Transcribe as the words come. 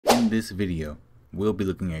In this video, we'll be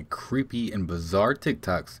looking at creepy and bizarre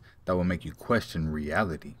TikToks that will make you question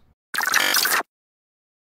reality.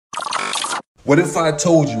 What if I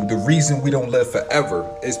told you the reason we don't live forever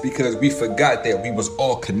is because we forgot that we was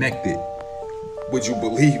all connected? Would you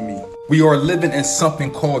believe me? We are living in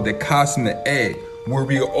something called the cosmic egg, where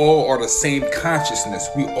we all are the same consciousness,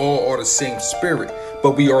 we all are the same spirit,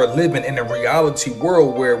 but we are living in a reality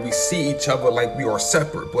world where we see each other like we are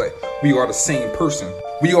separate, but we are the same person.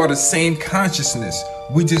 We are the same consciousness.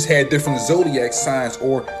 We just had different zodiac signs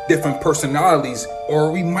or different personalities,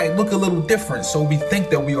 or we might look a little different, so we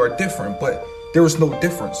think that we are different, but there is no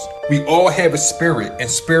difference. We all have a spirit, and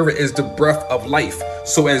spirit is the breath of life.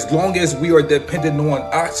 So as long as we are dependent on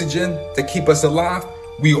oxygen to keep us alive,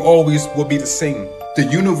 we always will be the same. The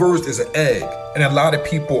universe is an egg, and a lot of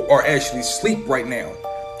people are actually asleep right now.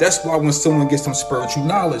 That's why when someone gets some spiritual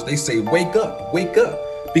knowledge, they say, wake up, wake up.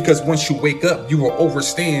 Because once you wake up, you will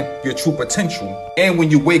understand your true potential. And when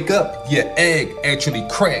you wake up, your egg actually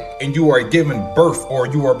cracked and you are given birth, or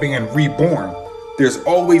you are being reborn. There's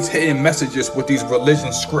always hidden messages with these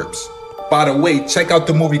religion scripts. By the way, check out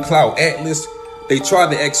the movie Cloud Atlas. They try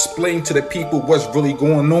to explain to the people what's really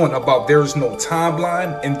going on about there is no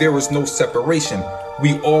timeline and there is no separation.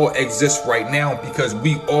 We all exist right now because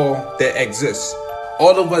we all that exist.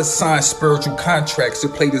 All of us signed spiritual contracts to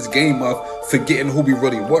play this game of forgetting who we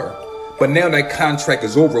really were. But now that contract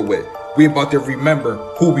is over with, we're about to remember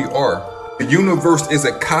who we are. The universe is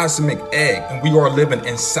a cosmic egg and we are living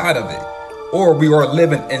inside of it. Or we are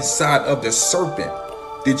living inside of the serpent.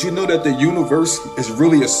 Did you know that the universe is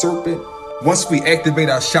really a serpent? Once we activate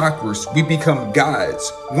our chakras, we become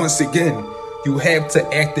gods. Once again, you have to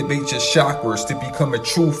activate your chakras to become a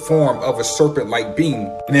true form of a serpent-like being.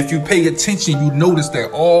 And if you pay attention, you notice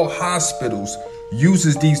that all hospitals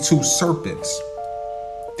uses these two serpents.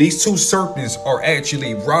 These two serpents are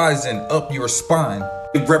actually rising up your spine.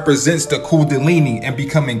 It represents the Kundalini and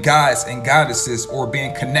becoming gods and goddesses, or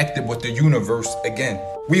being connected with the universe again.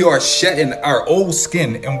 We are shedding our old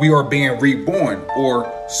skin and we are being reborn,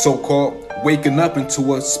 or so-called waking up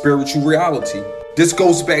into a spiritual reality. This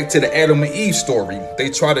goes back to the Adam and Eve story. They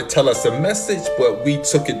try to tell us a message, but we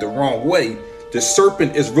took it the wrong way. The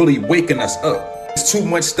serpent is really waking us up. There's too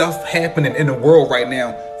much stuff happening in the world right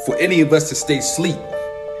now for any of us to stay asleep.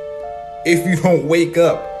 If you don't wake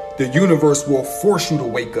up, the universe will force you to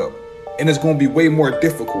wake up, and it's going to be way more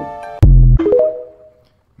difficult.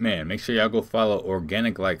 Man, make sure y'all go follow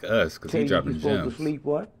Organic Like Us, because he's dropping gems. You're supposed to sleep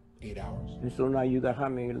what? 8 hours. And so now you got how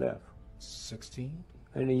many left? 16.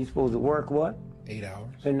 And then you're supposed to work what? 8 hours.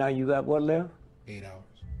 And now you got what left? 8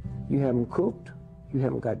 hours. You haven't cooked. You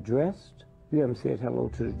haven't got dressed. You haven't said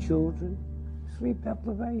hello to the children. Sleep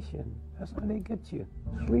deprivation. That's how they get you.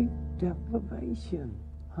 Sleep deprivation.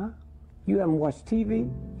 Huh? You haven't watched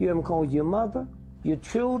TV. You haven't called your mother, your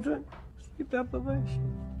children. Sleep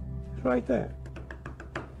deprivation. It's right there.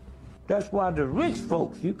 That's why the rich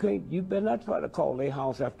folks, you better not try to call their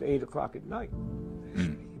house after 8 o'clock at night.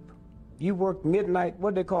 You work midnight,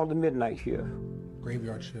 what they call the midnight shift?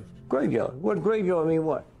 Graveyard shift. Graveyard. What graveyard mean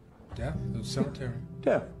what? Death. The cemetery.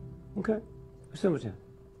 Death. Okay. Cemetery.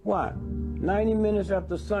 Why? 90 minutes after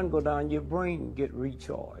the sun go down, your brain get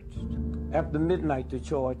recharged. After midnight, the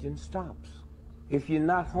charging stops. If you're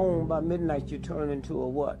not home by midnight, you turn into a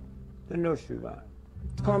what? The nursery rhyme.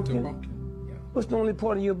 Pumpkin. Yeah. What's the only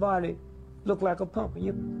part of your body look like a pumpkin?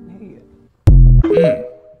 Your head.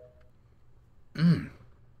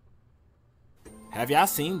 Have y'all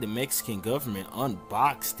seen the Mexican government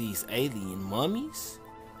unbox these alien mummies?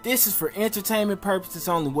 This is for entertainment purposes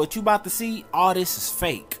only. What you about to see, all this is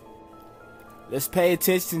fake. Let's pay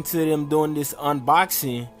attention to them doing this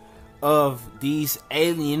unboxing of these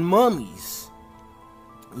alien mummies.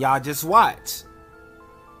 Y'all just watch.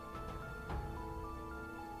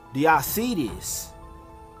 Do y'all see this?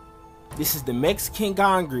 This is the Mexican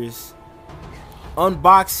Congress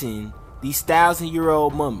unboxing these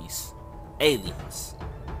 1,000-year-old mummies. Aliens.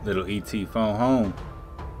 Little ET phone home.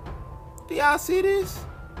 Do y'all see this?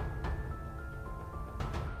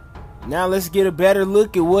 Now let's get a better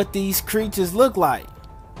look at what these creatures look like.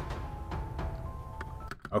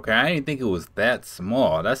 Okay, I didn't think it was that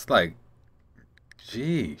small. That's like,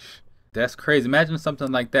 jeez. That's crazy. Imagine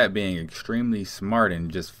something like that being extremely smart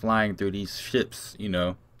and just flying through these ships, you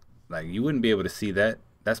know. Like, you wouldn't be able to see that.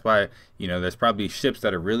 That's why, you know, there's probably ships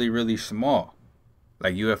that are really, really small.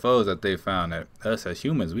 Like UFOs that they found that us as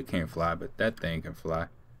humans, we can't fly, but that thing can fly.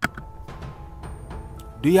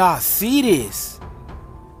 Do y'all see this?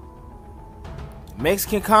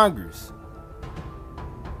 Mexican Congress.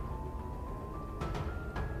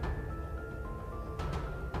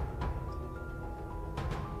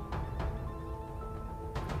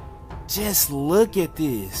 Just look at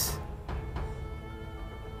this.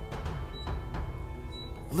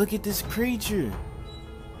 Look at this creature.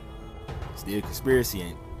 Still a conspiracy,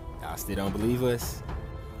 ain't it? Y'all still don't believe us?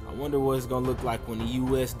 I wonder what it's gonna look like when the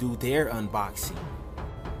US do their unboxing.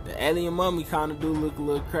 The alien mummy kinda do look a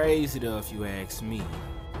little crazy though, if you ask me.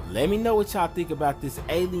 Let me know what y'all think about this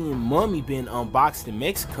alien mummy being unboxed in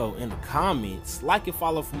Mexico in the comments. Like and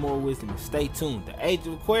follow for more wisdom and stay tuned. The Age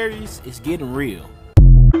of Aquarius is getting real.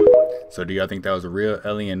 So do y'all think that was a real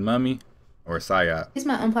alien mummy or a psyop? Here's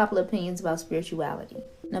my unpopular opinions about spirituality.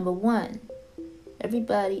 Number one,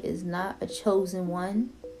 everybody is not a chosen one.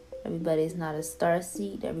 Everybody is not a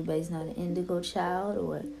starseed. Everybody's not an indigo child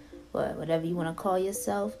or whatever you want to call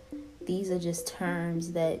yourself. These are just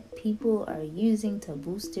terms that people are using to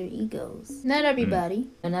boost their egos. Not everybody,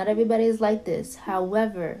 and not everybody is like this.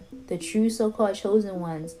 However, the true so-called chosen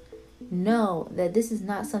ones know that this is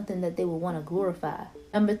not something that they would want to glorify.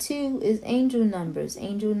 Number two is angel numbers.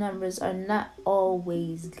 Angel numbers are not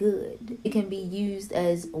always good. It can be used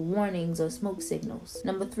as warnings or smoke signals.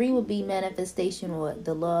 Number three would be manifestation or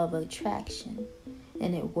the law of attraction.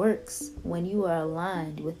 And it works when you are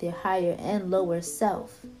aligned with your higher and lower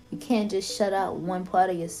self. You can't just shut out one part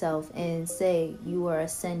of yourself and say you are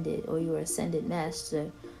ascended or you are ascended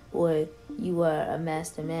master or you are a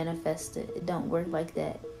master manifester. It don't work like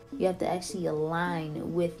that. You have to actually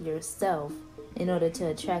align with yourself in order to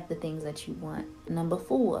attract the things that you want. Number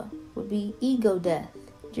four would be ego death.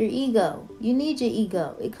 Your ego. You need your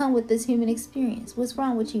ego. It comes with this human experience. What's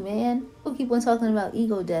wrong with you, man? People keep on talking about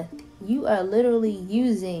ego death. You are literally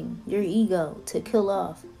using your ego to kill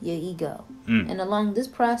off your ego. And along this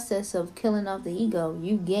process of killing off the ego,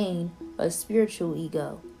 you gain a spiritual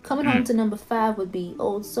ego. Coming home to number five would be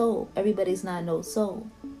old soul. Everybody's not an old soul.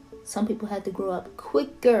 Some people had to grow up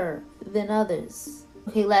quicker than others.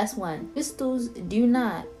 Okay, last one. Crystals do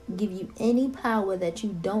not give you any power that you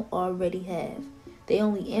don't already have. They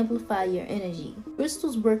only amplify your energy.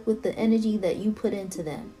 Crystals work with the energy that you put into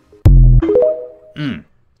them.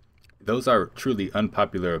 Those are truly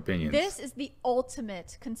unpopular opinions. This is the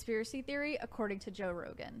ultimate conspiracy theory, according to Joe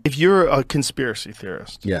Rogan. If you're a conspiracy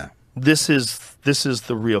theorist, Yeah. this is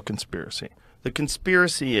the real conspiracy. The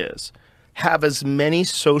conspiracy is have as many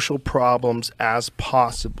social problems as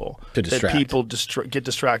possible To that distract. people get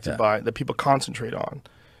distracted by, that people concentrate on,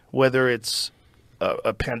 whether it's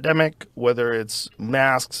a pandemic, whether it's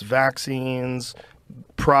masks, vaccines,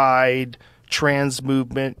 pride, trans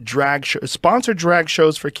movement, sponsor drag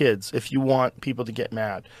shows for kids if you want people to get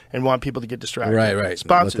mad and want people to get distracted. Right.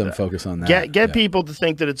 Sponsor Let them that. focus on that. Get people to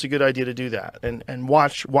think that it's a good idea to do that and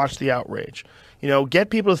watch the outrage. You know, get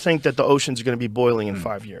people to think that the oceans are going to be boiling in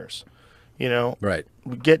 5 years. You know, Right.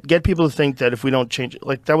 Get people to think that if we don't change it,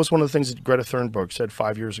 like that was one of the things that Greta Thunberg said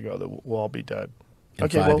 5 years ago, that we'll all be dead. In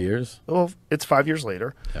 5 years? Well, it's 5 years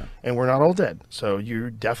later, and we're not all dead. So you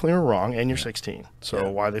definitely are wrong, and you're 16. So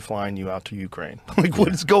why are they flying you out to Ukraine? Like, what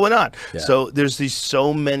is going on? Yeah. So there's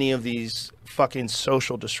so many of these fucking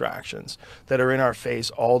social distractions that are in our face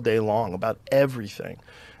all day long about everything.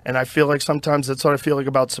 And I feel like sometimes that's what I feel like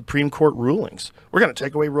about Supreme Court rulings. We're going to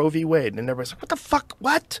take away Roe v. Wade. And everybody's like, what the fuck?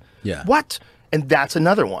 What? Yeah. What? And that's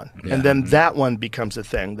another one. Yeah. And then that one becomes a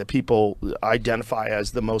thing that people identify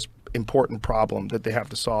as the most important problem that they have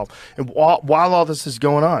to solve. And while all this is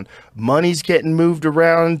going on, money's getting moved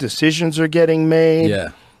around, decisions are getting made. Yeah.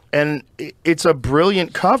 And it's a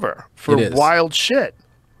brilliant cover for wild shit.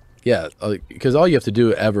 Yeah, because all you have to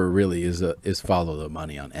do ever really is follow the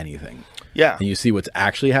money on anything. Yeah. And you see what's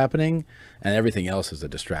actually happening, and everything else is a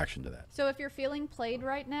distraction to that. So if you're feeling played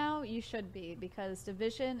right now, you should be, because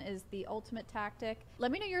division is the ultimate tactic.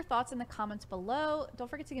 Let me know your thoughts in the comments below. Don't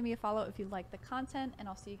forget to give me a follow if you like the content, and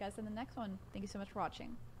I'll see you guys in the next one. Thank you so much for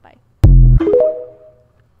watching. Bye.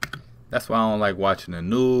 That's why I don't like watching the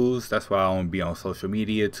news. That's why I don't be on social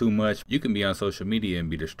media too much. You can be on social media and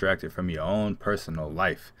be distracted from your own personal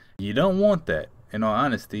life. You don't want that, in all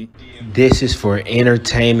honesty. This is for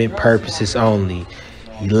entertainment purposes only.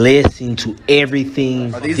 Listen to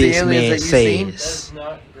everything this man says.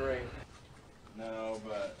 Not great. No,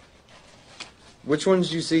 but Which ones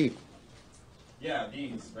do you see? yeah,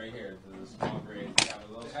 these right here, the small grades. They have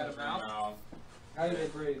a little had a mouth. How do they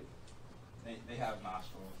breathe? They have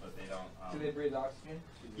nostrils, but they don't. Do they breathe oxygen?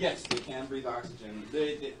 Yes, they can breathe oxygen.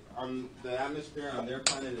 The atmosphere on their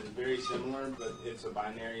planet is very similar, but it's a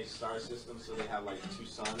binary star system, so they have like two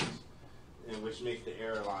suns, and which makes the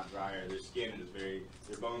air a lot drier. Their skin is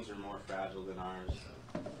their bones are more fragile than ours.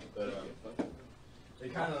 But they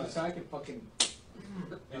kind of. So I can fucking.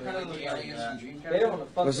 They kind of look like that. They don't want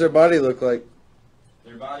to fuck. What's their body look like?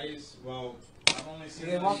 Their bodies, well, I've only Do seen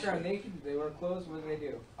they them walk around naked? Do they wear clothes? What do they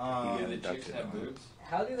do? Yeah, the chicks have boobs.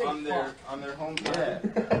 How do they on their home planet.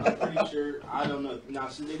 I'm pretty sure. I don't know. Now,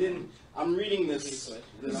 so they didn't. I'm reading this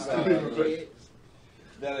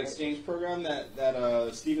that exchange program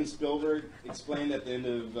that Steven Spielberg explained at the end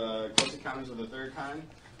of Close Encounters of the Third Kind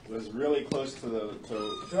was really close to the.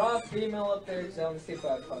 Draw a female up there and tell them to see if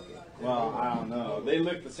I fuck it. Well, I don't know. They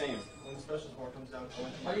look the same. When the special sport comes down,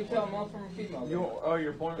 How do you tell a male from a female?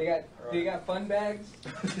 you're born. They got fun bags.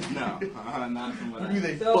 No, not from what Who do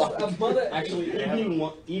they So a mother. Actually,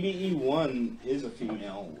 EBE1 is a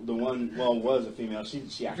female. The one, was a female.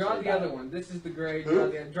 She actually. Draw the other one. This is the gray.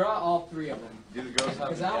 Draw all three of them. Do the girls have?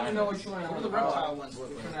 Because I want to know which one. What are the reptile ones look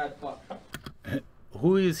Which like? one I'd fuck.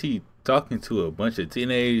 Who is he talking to? A bunch of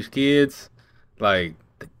teenage kids? Like,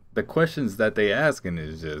 the questions that they asking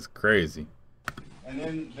is just crazy. And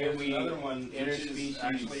then there's another one, which is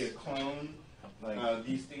actually a clone.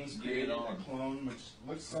 These things created a clone, which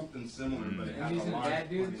looks something similar, but it has a large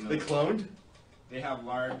pointy nose. They cloned? They have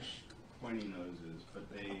large pointy noses, but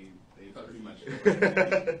they pretty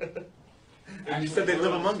much. And you said they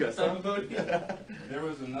live among us, huh? There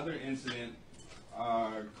was another incident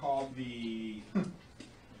called the. What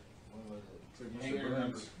was it? Hangar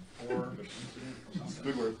number 4 incident or something.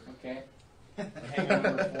 Big word. Okay. Hangar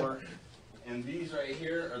number 4. And these right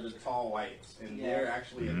here are the tall whites, and they're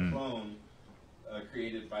actually a clone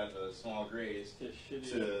created by the small grays.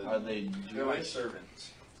 Are they They're like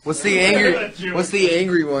servants. What's the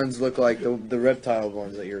angry ones look like? The reptile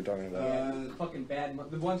ones that you were talking about. Fucking bad.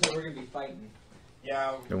 The ones that we're gonna be fighting.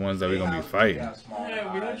 Yeah. The ones that we're gonna be fighting.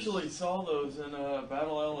 Yeah, we actually saw those in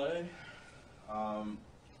Battle LA.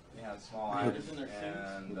 They had small eyes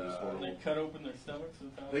and they cut open their stomachs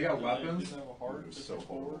and found They got out weapons? They didn't have a heart, just a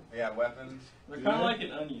core. They got weapons. They're kind of like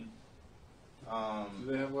an onion.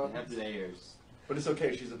 Do they have weapons? They have layers. But it's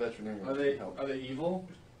okay. She's a veterinarian. Are they evil?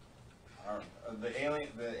 Are the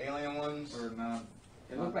alien ones Or not?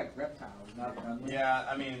 They look like reptiles, not friendly. Yeah,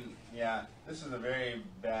 I mean, this is a very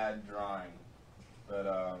bad drawing, but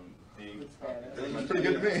It's pretty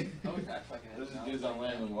good to me. This is dudes on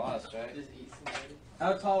land with wasps, right? Just eat somebody.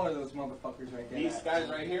 How tall are those motherfuckers right there? these guys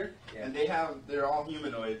right here, and they're all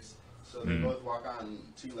humanoids, so they both walk on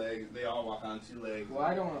 2 legs. They all walk on 2 legs. Well,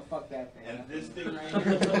 I don't want to fuck that thing. And this thing right If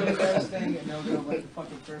here, somebody does thing and they'll go like the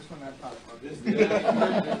fucking first one, I'd probably fuck this this. thing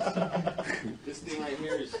right here, this thing right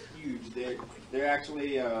here is huge. They're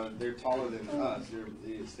actually they're taller than us.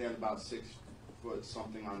 They stand about 6 foot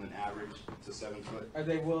something on an average to 7 foot. Are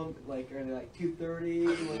they like 230?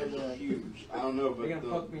 What are they like? Huge. I don't know, but They're gonna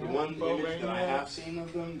fuck me the up. one image that I have seen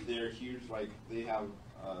of them, they're huge. Like they have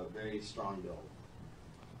a very strong build.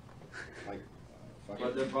 Like,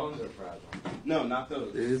 But their bones are fragile. no, not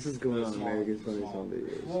those. This is going The on small- America's Funniest small. Home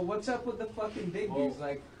Videos. Well, what's up with the fucking big dudes?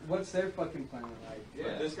 Like, what's their fucking planet like?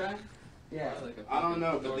 But this guy? Yeah. I don't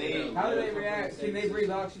know, but they. How do they react? Can they breathe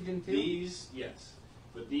oxygen too? These, yes,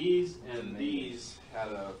 but these and these had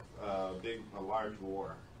a large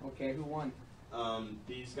war. Okay, who won?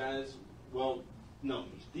 These guys, well, no,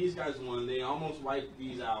 these guys won. They almost wiped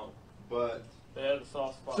these out, but They had a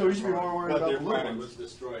soft spot. So we should be more worried but about their the blue planet ones. was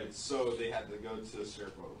destroyed, so they had to go to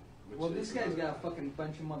Serpo. Well, this guy's got a fucking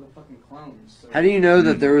bunch of motherfucking clones. So. How do you know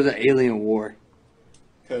that there was an alien war?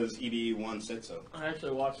 Because EBE1 said so. I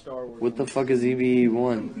actually watched Star Wars. What the fuck is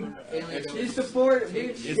EBE1? He support. We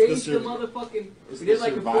exchanged the motherfucking. We did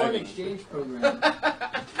like a foreign exchange program.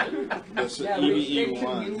 Yeah, we exchanged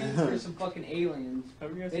communions for some fucking aliens.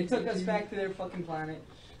 They took us back to their fucking planet.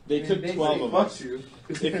 They took 12 of us. you.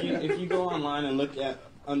 If you go online and look at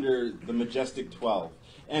under the Majestic 12,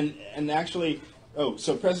 and actually,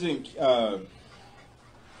 so President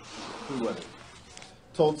who was it?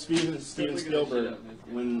 Told Steven Spielberg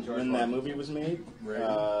when that movie was made,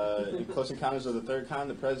 in Close Encounters of the Third Kind,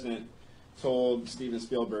 the president told Steven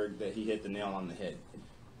Spielberg that he hit the nail on the head,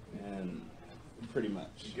 and pretty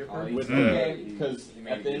much because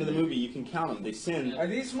at the end of the movie you can count them. They send Are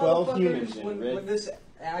these 12 humans motherfuckers in when red. this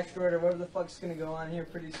asteroid or whatever the fuck's gonna go on here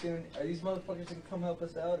pretty soon? Are these motherfuckers gonna come help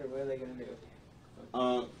us out, or what are they gonna do?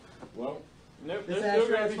 Well. Nope, This they're still asteroid's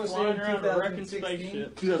going to be supposed to flying be around a wrecking 2016?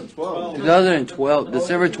 spaceship. 2012. 2012,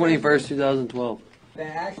 December 21st, 2012. The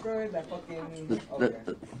asteroid, that fucking. The- Okay.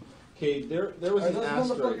 Okay, there was Are an those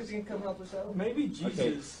asteroid. motherfuckers gonna come help us out? Maybe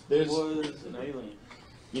Jesus there's- was an alien.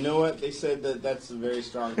 You know what? They said that's a very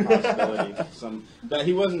strong possibility. That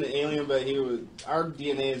he wasn't an alien, but he was. Our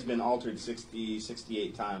DNA has been altered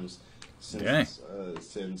 68 times since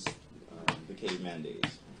the caveman days.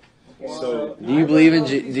 So Do you believe in?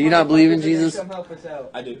 Do you not believe in Jesus? Come help us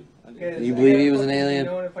out. I do. You believe he was an alien?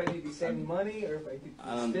 Knowing if I need to be saving money or if I need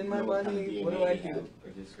to spend my money, what do I do?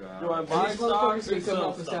 Do I buy These stocks motherfuckers or can come sell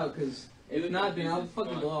help us out stocks? because if not, then I'll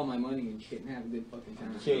fucking blow all my money and shit and have a good fucking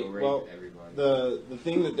time. Okay, well, the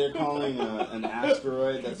thing that they're calling an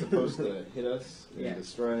asteroid that's supposed to hit us and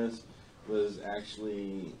destroy us was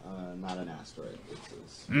actually not an asteroid. It's a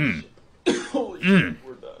spaceship. Holy shit,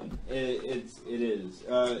 we're done. It is.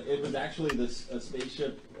 It was actually a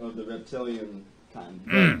spaceship of the reptilian kind.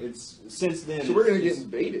 But it's since then. So we're gonna get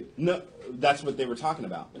invaded. No, that's what they were talking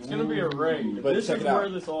about. It's gonna be a raid. But This check is it out. where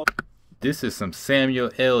this all. This is some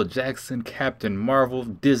Samuel L. Jackson, Captain Marvel,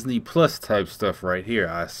 Disney Plus type stuff right here.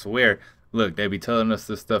 I swear. Look, they be telling us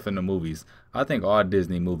this stuff in the movies. I think all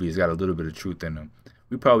Disney movies got a little bit of truth in them.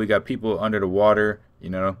 We probably got people under the water,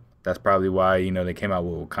 you know. That's probably why, you know, they came out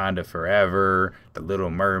with Wakanda Forever, The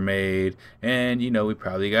Little Mermaid, and, you know, we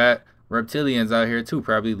probably got reptilians out here too,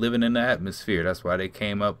 probably living in the atmosphere. That's why they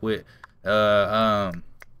came up with the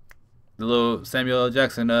little Samuel L.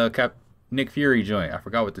 Jackson Nick Fury joint. I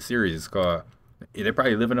forgot what the series is called. They're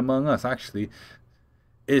probably living among us, actually.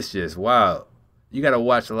 It's just wild. You gotta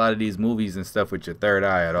watch a lot of these movies and stuff with your third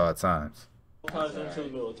eye at all times. Ties into the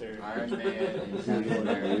military. Iron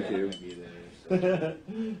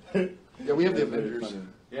Yeah, we have the Avengers.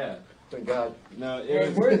 Yeah. Thank God. No, Hey,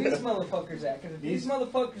 where are these motherfuckers at? Because if these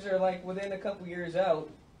motherfuckers are like within a couple years out,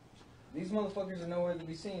 these motherfuckers are nowhere to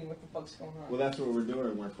be seen. What the fuck's going on? Well, that's what we're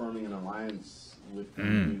doing. We're forming an alliance with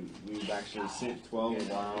them. We've actually sent 12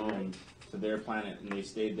 of our own to their planet, and they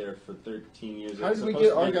stayed there for 13 years. How did we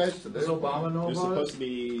get our guys to Does this? Obama know They're about supposed it? to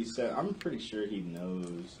be set. I'm pretty sure he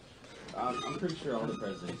knows. I'm pretty sure all the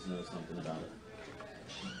presidents know something about it.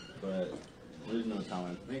 But there's no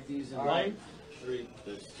telling. Make these in Alright.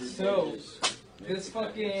 So, this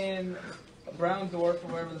fucking brown dwarf or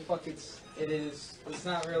whatever the fuck it is, it's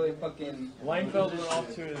not really fucking... Langfeld went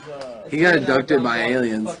off to his, He got abducted by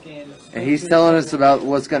aliens, and he's telling us about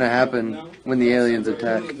what's gonna happen when the aliens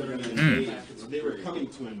attack. They were coming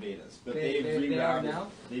to invade us, but they've They rerouted. are now?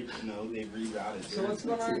 They've rerouted. So what's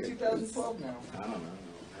going on in 2012 now? I don't know.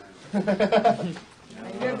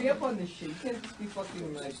 You gotta be up on this shit. You can't just be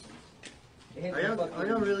fucking like... I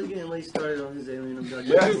got really getting late started on his alien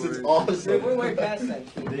abduction. Yes, it's awesome. We're way past that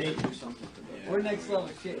shit. They do something for that. We're next level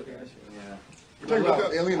shit, guys. Yeah. We're talking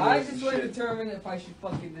about alien I race just and want to shit. determine if I should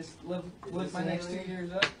fucking just live my next 2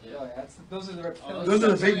 years up. Oh, yeah, those are the reptilians. Those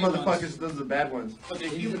are the big motherfuckers. Those are the bad ones. But the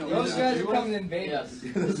human Those guys are coming to invade us.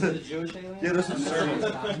 Those are the Jewish aliens? Yeah, those are Serbians.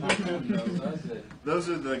 Those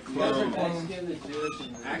are the clones. Mexican, the Jewish,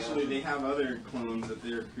 and Actually, they have other clones that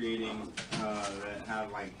they're creating that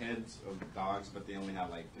have like heads of dogs, but they only have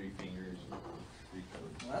like 3 fingers, 3 toes.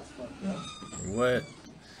 Well, that's fucked up. What?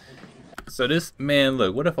 So this, man,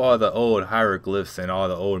 look, what if all the old hieroglyphs and all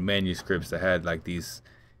the old manuscripts that had like these,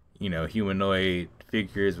 you know, humanoid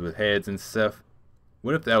figures with heads and stuff,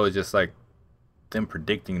 what if that was just like them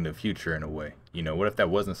predicting the future in a way? You know, what if that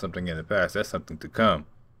wasn't something in the past? That's something to come.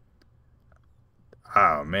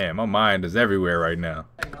 Oh man, my mind is everywhere right now.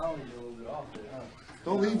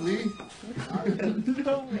 Don't leave, Lee.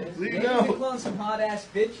 Maybe they clone some hot ass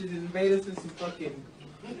bitches and invade us with some fucking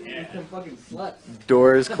sluts.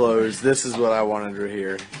 Door is closed. This is what I wanted to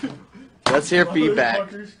hear. Let's hear feedback.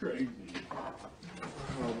 Motherfucker's crazy.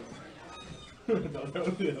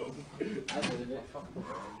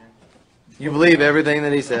 You believe everything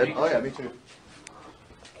that he said? Oh yeah, me too.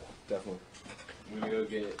 Definitely. I'm gonna go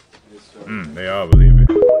get this. They all believe it.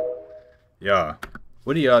 Yeah.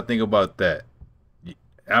 What do y'all think about that?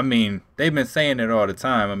 I mean, they've been saying it all the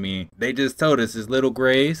time. I mean, they just told us it's little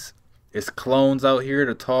grays. It's clones out here.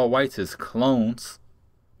 The tall whites is clones.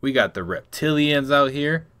 We got the reptilians out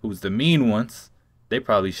here, who's the mean ones. They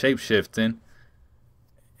probably shape-shifting.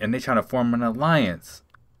 And they trying to form an alliance.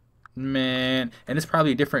 Man. And it's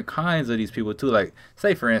probably different kinds of these people too. Like,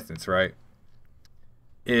 say for instance, right?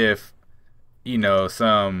 If, you know,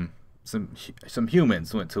 some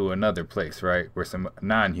humans went to another place, right? Where some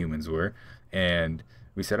non-humans were. And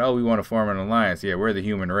we said, oh, we want to form an alliance. Yeah, we're the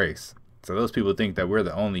human race. So those people think that we're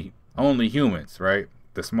the only humans, right?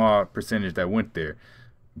 The small percentage that went there.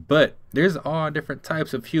 But there's all different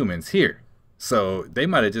types of humans here. So they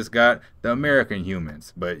might have just got the American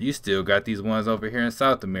humans, but you still got these ones over here in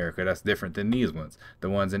South America that's different than these ones. The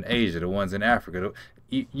ones in Asia, the ones in Africa.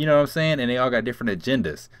 You know what I'm saying? And they all got different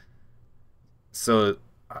agendas. So,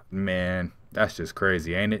 man, that's just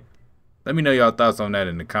crazy, ain't it? Let me know y'all thoughts on that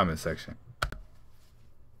in the comment section.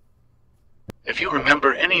 If you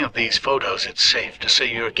remember any of these photos, it's safe to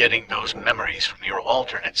say you're getting those memories from your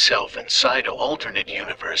alternate self inside an alternate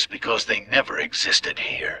universe because they never existed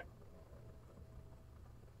here.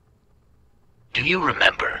 Do you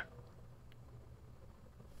remember?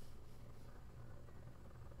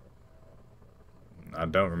 I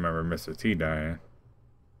don't remember Mr. T dying.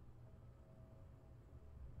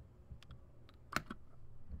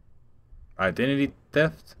 Identity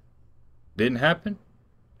theft didn't happen?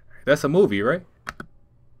 That's a movie, right?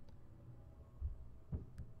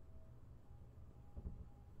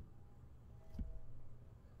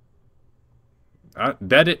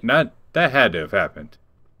 That had to have happened.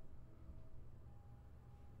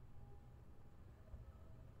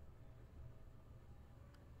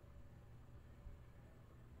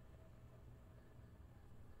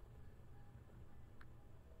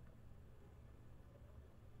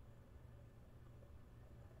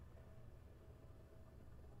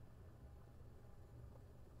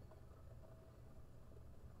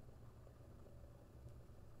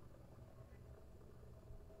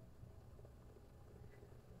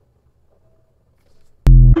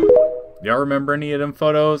 Y'all remember any of them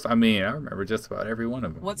photos? I mean, I remember just about every one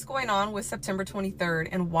of them. What's going on with September 23rd,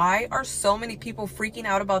 and why are so many people freaking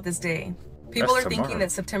out about this day? People are thinking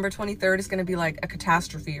that September 23rd is going to be like a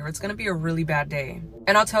catastrophe, or it's going to be a really bad day.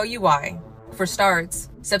 And I'll tell you why. For starts,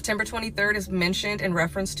 September 23rd is mentioned and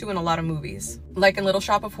referenced to in a lot of movies. Like in Little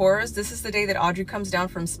Shop of Horrors, this is the day that Audrey comes down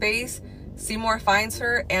from space, Seymour finds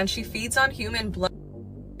her, and she feeds on human blood.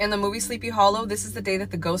 In the movie Sleepy Hollow, this is the day that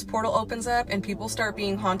the ghost portal opens up and people start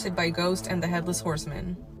being haunted by Ghost and the Headless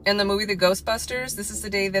Horseman. In the movie The Ghostbusters, this is the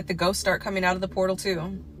day that the ghosts start coming out of the portal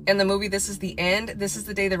too. In the movie This Is the End, this is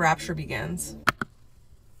the day the rapture begins.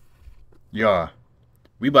 Yeah,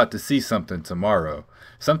 we about to see something tomorrow.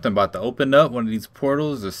 Something about to open up one of these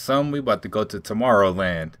portals or something. We about to go to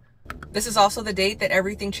Tomorrowland. This is also the date that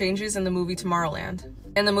everything changes in the movie Tomorrowland.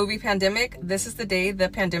 In the movie Pandemic, this is the day the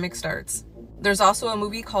pandemic starts. There's also a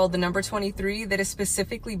movie called The Number 23 that is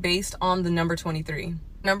specifically based on the number 23.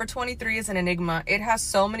 Number 23 is an enigma. It has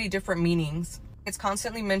so many different meanings. It's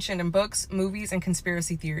constantly mentioned in books, movies, and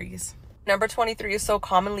conspiracy theories. Number 23 is so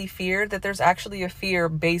commonly feared that there's actually a fear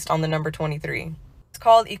based on the number 23. It's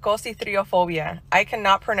called icosithriophobia. I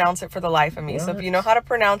cannot pronounce it for the life of me. So if you know how to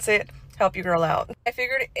pronounce it, help your girl out. I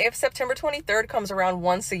figured if September 23rd comes around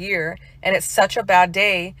once a year and it's such a bad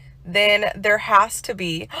day, then there has to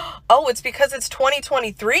be, oh, it's because it's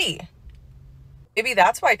 2023. Maybe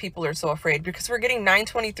that's why people are so afraid, because we're getting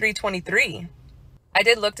 9/23/23. I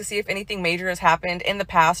did look to see if anything major has happened in the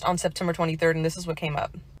past on September 23rd, and this is what came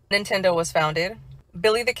up. Nintendo was founded.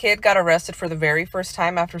 Billy the Kid got arrested for the very first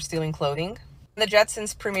time after stealing clothing. The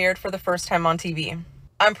Jetsons premiered for the first time on TV.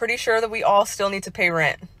 I'm pretty sure that we all still need to pay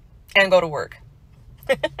rent and go to work.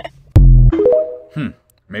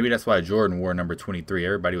 Maybe that's why Jordan wore number 23.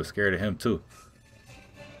 Everybody was scared of him too.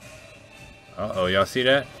 Uh-oh, y'all see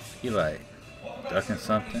that? He like ducking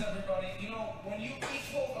something.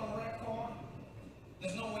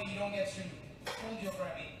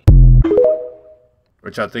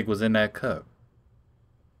 Which I think was in that cup.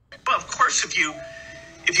 But of course, if you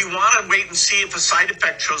want to wait and see if a side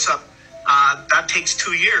effect shows up, that takes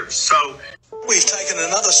 2 years. So we've taken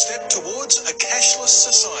another step towards a cashless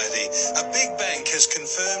society. A big bank has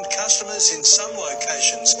confirmed customers in some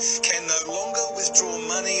locations can no longer withdraw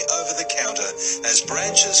money over the counter as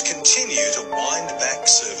branches continue to wind back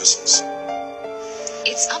services.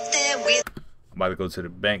 It's up there with... I'm about to go to the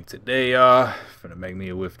bank today, y'all. Gonna make me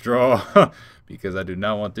a withdrawal because I do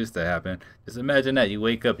not want this to happen. Just imagine that you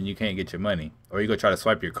wake up and you can't get your money, or you go try to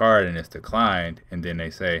swipe your card and it's declined, and then they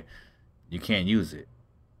say you can't use it.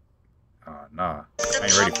 Nah, I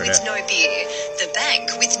ain't ready for that. With no beer, the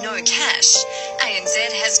bank with no cash. ANZ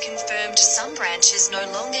has confirmed some branches no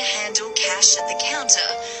longer handle cash at the counter.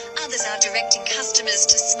 Others are directing customers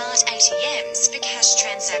to smart ATMs for cash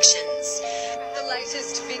transactions. The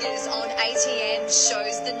latest figures on ATMs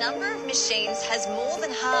shows the number of machines has more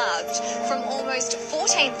than halved from almost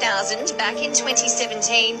 14,000 back in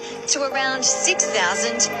 2017 to around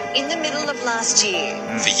 6,000 in the middle of last year.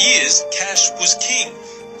 For years, cash was king,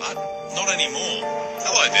 but not anymore.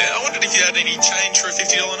 Hello there. I wondered if you had any change for a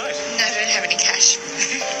 $50 note. No, I don't have any cash.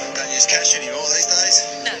 Don't use cash anymore these days?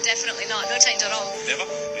 No, definitely not. No change at all. Never?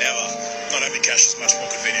 Never. Not having cash is much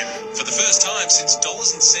more convenient. For the first time since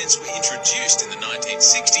dollars and cents were introduced in the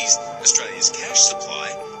 1960s, Australia's cash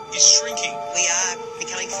supply is shrinking. We are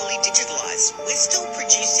becoming fully digitalised. We're still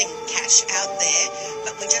producing cash out there,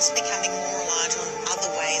 but we're just becoming more reliant on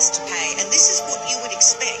other ways to pay. And this is what you would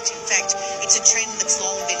expect. In fact, it's a trend that's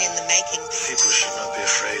long been in the making. People should not be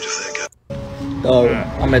afraid of their God. Dog,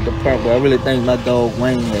 I'm at the part where I really think my dog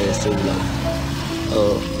Wayne has to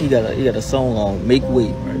he got a song on Make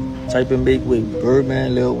Way, right? Type in Make Way,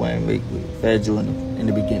 Birdman, Lil Wayne, Make Way, Fat Joe in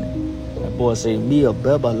the beginning. That boy say, me a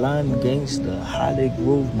Babylon gangster, Holly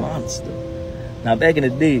Grove monster. Now, back in the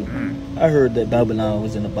day, I heard that Babylon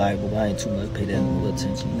was in the Bible, but I ain't too much pay that no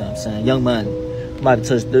attention. You know what I'm saying? Young man, I'm about to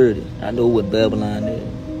touch 30. I know what Babylon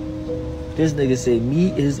is. This nigga say,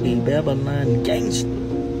 me is a Babylon gangster,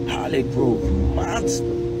 Holly Grove monster.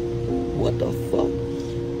 What the fuck?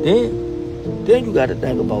 Then you gotta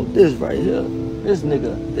think about this right here. This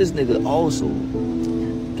nigga also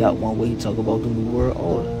got one where he talk about the New World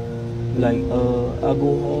Order. Like, I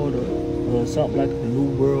go harder, something like the New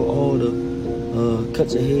World Order,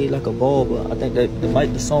 cut your head like a barber. I think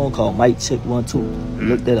the song called Mic Check 1 2.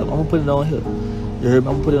 Look that up. I'm gonna put it on here. You heard me?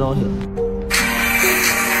 I'm gonna put it on here.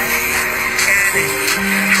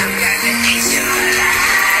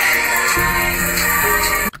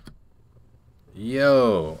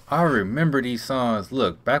 Yo, I remember these songs.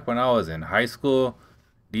 Look, back when I was in high school,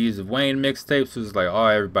 these Wayne mixtapes was like all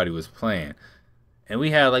everybody was playing. And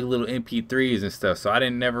we had like little MP3s and stuff, so I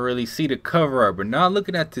didn't never really see the cover art. But now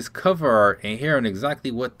looking at this cover art and hearing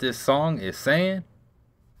exactly what this song is saying,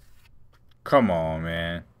 come on,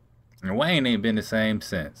 man. And Wayne ain't been the same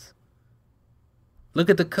since. Look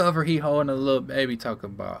at the cover he holding a little baby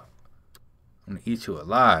talking about, I'm gonna eat you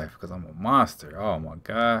alive because I'm a monster. Oh my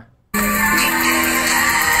God.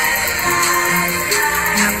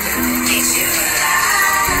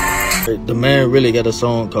 The man really got a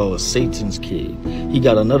song called Satan's Kid. He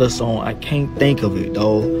got another song, I can't think of it,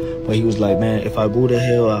 dog. But he was like, man, if I go to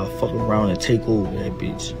hell, I'll fuck around and take over that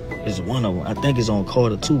bitch. It's one of them. I think it's on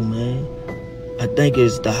Carter 2, man. I think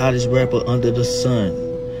it's the hottest rapper under the sun.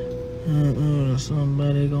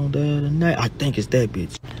 Somebody gonna die tonight. I think it's that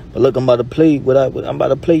bitch. But look, I'm about to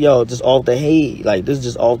play y'all just off the head. Like, this is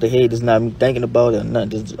just off the head. This is not me thinking about it or nothing.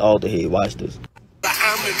 This is just off the head. Watch this.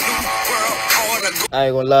 I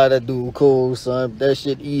ain't gonna lie, that dude cold, son. That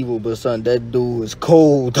shit evil, but son, that dude is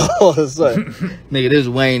cold, dog, son. Nigga, this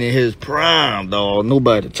Wayne in his prime, dog.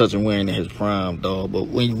 Nobody touching Wayne in his prime, dog. But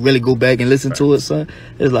when you really go back and listen to it, son,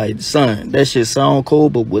 it's like, son, that shit sound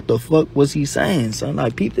cold, but what the fuck was he saying, son?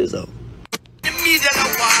 Like, peep this out.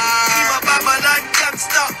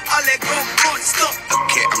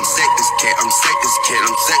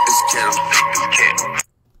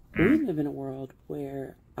 We live in a world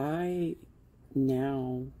where I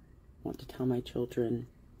now want to tell my children,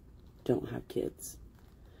 don't have kids.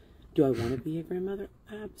 Do I want to be a grandmother?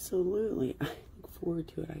 Absolutely. I look forward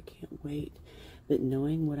to it. I can't wait. But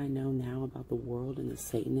knowing what I know now about the world and the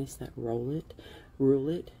Satanists that rule it,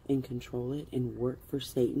 and control it, and work for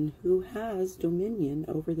Satan, who has dominion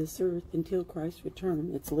over this earth until Christ's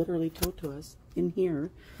return. It's literally told to us in here.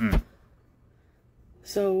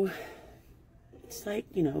 So it's like,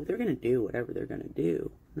 you know, they're going to do whatever they're going to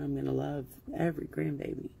do. And I'm going to love every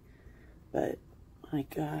grandbaby. But, my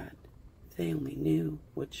God, if they only knew,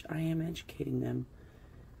 which I am educating them,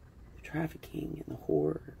 the trafficking and the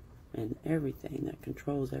horror and everything that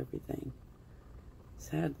controls everything.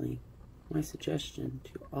 Sadly, my suggestion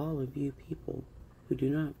to all of you people who do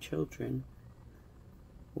not have children,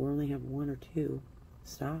 or only have one or two,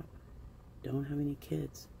 stop. Don't have any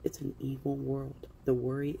kids. It's an evil world. The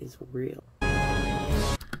worry is real.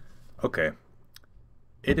 Okay.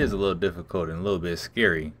 It is a little difficult and a little bit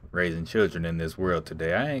scary raising children in this world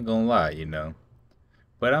today. I ain't gonna lie, you know.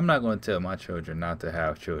 But I'm not going to tell my children not to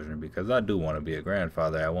have children, because I do want to be a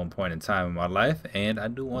grandfather at one point in time in my life, and I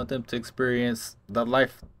do want them to experience the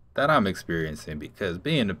life that I'm experiencing, because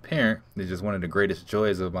being a parent is just one of the greatest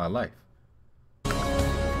joys of my life.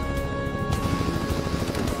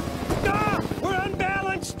 Ah, we're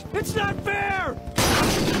unbalanced! It's not fair!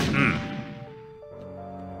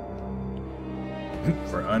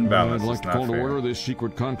 For unbalanced, I'd like it's to not call to fair. order this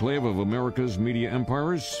secret conclave of America's media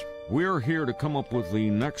empires. We're here to come up with the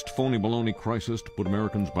next phony baloney crisis to put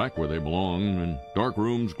Americans back where they belong, in dark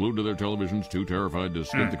rooms glued to their televisions, too terrified to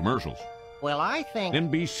skip the commercials. Well, I think...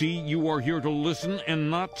 NBC, you are here to listen and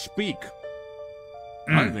not speak.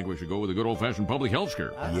 I think we should go with a good old-fashioned public health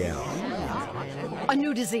scare. A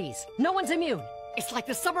new disease. No one's immune. It's like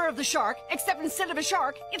the summer of the shark, except instead of a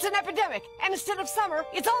shark, it's an epidemic. And instead of summer,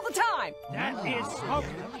 it's all the time. That is okay.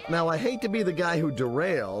 Now, I hate to be the guy who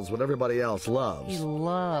derails what everybody else loves. He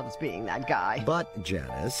loves being that guy. But,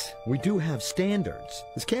 Janice, we do have standards.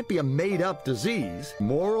 This can't be a made-up disease. The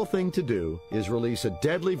moral thing to do is release a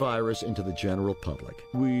deadly virus into the general public.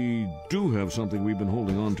 We do have something we've been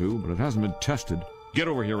holding on to, but it hasn't been tested. Get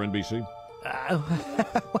over here, NBC.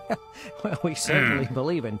 Well, we certainly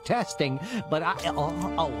believe in testing, but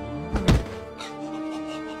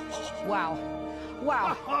Wow.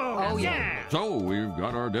 Wow. Oh, yeah. So, we've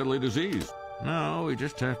got our deadly disease. Now, we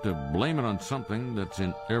just have to blame it on something that's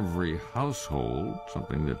in every household,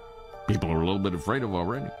 something that people are a little bit afraid of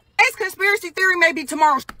already. This conspiracy theory may be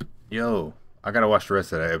tomorrow's. Yo, I gotta watch the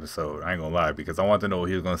rest of that episode. I ain't gonna lie, because I want to know what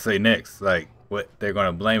he was gonna say next. Like, what they're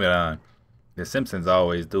gonna blame it on. The Simpsons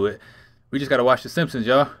always do it. We just gotta watch The Simpsons,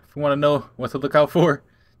 y'all. If you want to know what to look out for,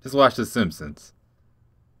 just watch The Simpsons.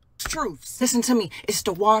 Truths. Listen to me. It's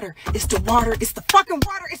the water. It's the water. It's the fucking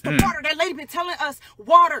water. It's the water. That lady been telling us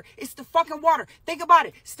water. It's the fucking water. Think about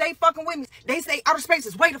it. Stay fucking with me. They say outer space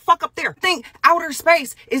is way the fuck up there. Think outer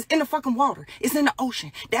space is in the fucking water. It's in the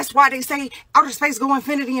ocean. That's why they say outer space go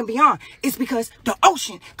infinity and beyond. It's because the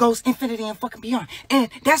ocean goes infinity and fucking beyond. And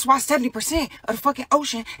that's why 70% of the fucking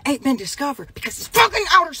ocean ain't been discovered, because it's fucking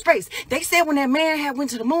outer space. They said when that man had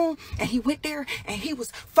went to the moon and he went there and he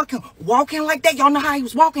was fucking walking like that. Y'all know how he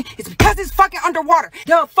was walking? It's because it's fucking underwater.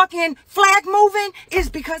 The fucking flag moving is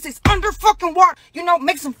because it's under fucking water. You know,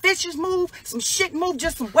 make some fishes move, some shit move,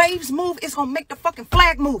 just some waves move. It's gonna make the fucking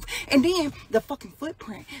flag move. And then the fucking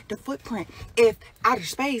footprint, if outer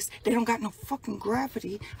space, they don't got no fucking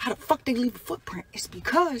gravity, how the fuck they leave a footprint? It's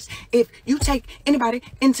because if you take anybody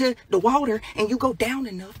into the water and you go down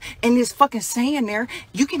enough and there's fucking sand there,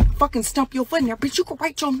 you can fucking stump your foot in there, but you can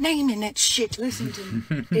write your name in that shit. Listen to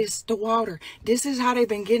me. It's the water. This is how they've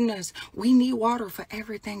been getting us. We need water for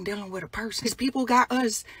everything dealing with a person. Because people got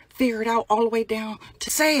us figured out all the way down to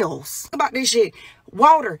sales. Think about this shit.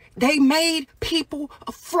 Water. They made people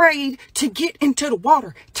afraid to get into the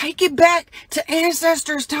water. Take it back to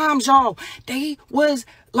ancestors' times, y'all. They was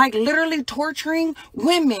like literally torturing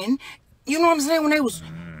women. You know what I'm saying? When they was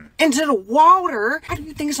into the water. How do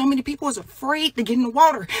you think so many people is afraid to get in the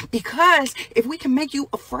water? Because if we can make you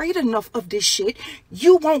afraid enough of this shit,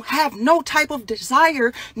 you won't have no type of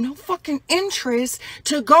desire, no fucking interest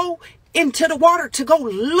to go into the water, to go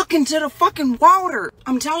look into the fucking water.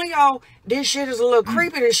 I'm telling y'all, this shit is a little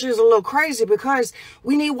creepy. This shit is a little crazy, because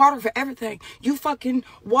we need water for everything. You fucking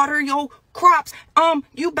water your crops.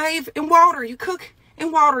 You bathe in water. You cook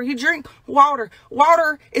in water. You drink water.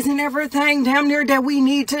 Water is in everything damn near that we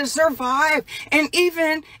need to survive. And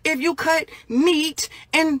even if you cut meat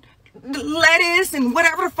and lettuce and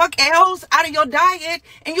whatever the fuck else out of your diet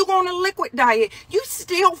and you go on a liquid diet, you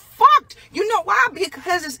still fucked. You know why?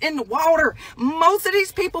 Because it's in the water. Most of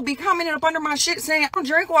these people be coming up under my shit saying, I don't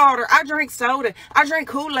drink water, I drink soda, I drink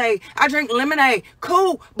Kool-Aid, I drink lemonade.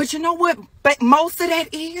 Cool, but you know what? But most of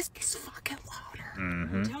that is fucking water.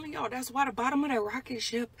 I'm telling y'all, that's why the bottom of that rocket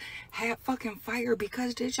ship had fucking fire,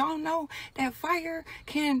 because did y'all know that fire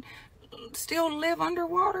can still live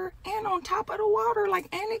underwater and on top of the water, like,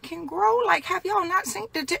 and it can grow? Like, have y'all not seen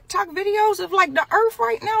the TikTok videos of like the earth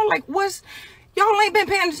right now? Like, y'all ain't been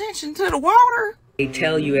paying attention to the water? They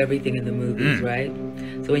tell you everything in the movies, right?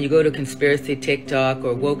 So when you go to conspiracy TikTok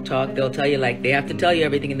or woke talk, they'll tell you, like, they have to tell you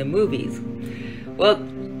everything in the movies. Well,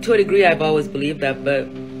 to a degree, I've always believed that, but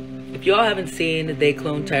if y'all haven't seen They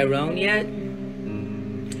Cloned Tyrone yet,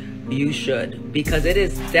 you should, because it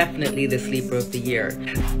is definitely the sleeper of the year.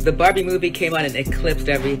 The Barbie movie came out and eclipsed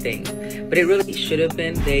everything, but it really should have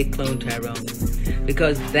been They Cloned Tyrone,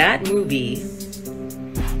 because that movie,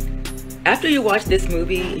 after you watch this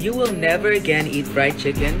movie, you will never again eat fried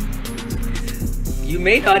chicken. You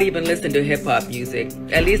may not even listen to hip-hop music,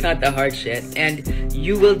 at least not the hard shit, and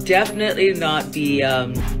you will definitely not be,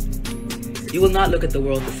 you will not look at the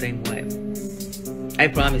world the same way. I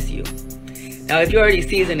promise you. Now, if you're already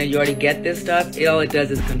seasoned and you already get this stuff, all it does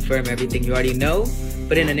is confirm everything you already know,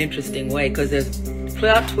 but in an interesting way, because there's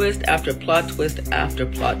plot twist after plot twist after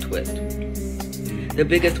plot twist. The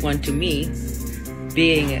biggest one to me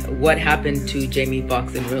being what happened to Jamie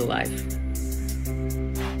Foxx in real life.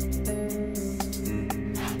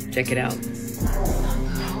 Check it out.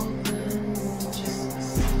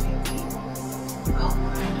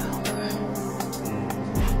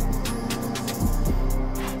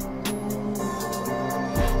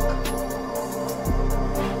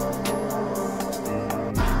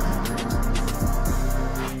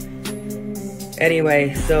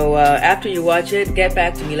 Anyway, so after you watch it, get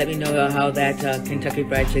back to me. Let me know how that Kentucky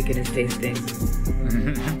Fried Chicken is tasting.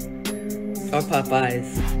 Or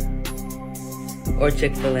Popeyes. Or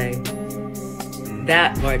Chick-fil-A.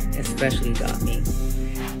 That part especially got me.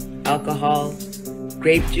 Alcohol,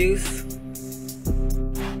 grape juice.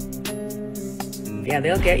 Yeah,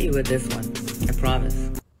 they'll get you with this one. I promise.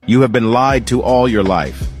 You have been lied to all your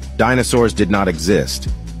life. Dinosaurs did not exist.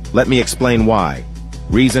 Let me explain why.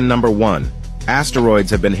 Reason number 1.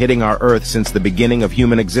 Asteroids have been hitting our Earth since the beginning of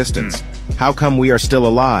human existence. How come we are still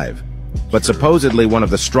alive? But supposedly one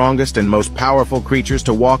of the strongest and most powerful creatures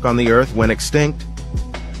to walk on the Earth went extinct?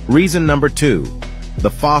 Reason number 2.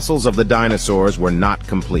 The fossils of the dinosaurs were not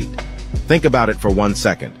complete. Think about it for 1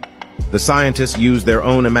 second. The scientists used their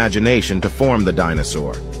own imagination to form the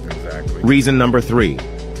dinosaur. Exactly. Reason number 3.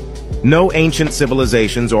 No ancient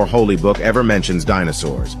civilizations or holy book ever mentions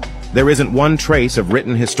dinosaurs. There isn't one trace of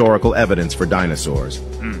written historical evidence for dinosaurs.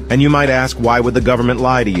 And you might ask, why would the government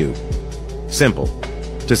lie to you? Simple.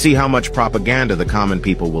 To see how much propaganda the common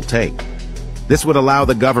people will take. This would allow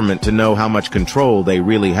the government to know how much control they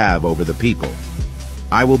really have over the people.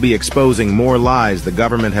 I will be exposing more lies the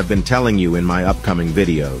government have been telling you in my upcoming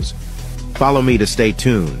videos. Follow me to stay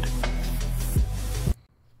tuned.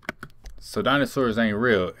 So dinosaurs ain't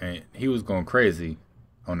real, and he was going crazy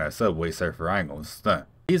on that Subway Surfer. I ain't gonna stunt.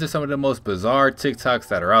 These are some of the most bizarre TikToks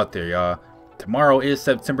that are out there, y'all. Tomorrow is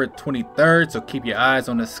September 23rd, so keep your eyes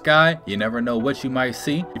on the sky. You never know what you might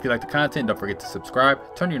see. If you like the content, don't forget to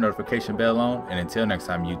subscribe, turn your notification bell on, and until next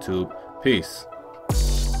time, YouTube, peace.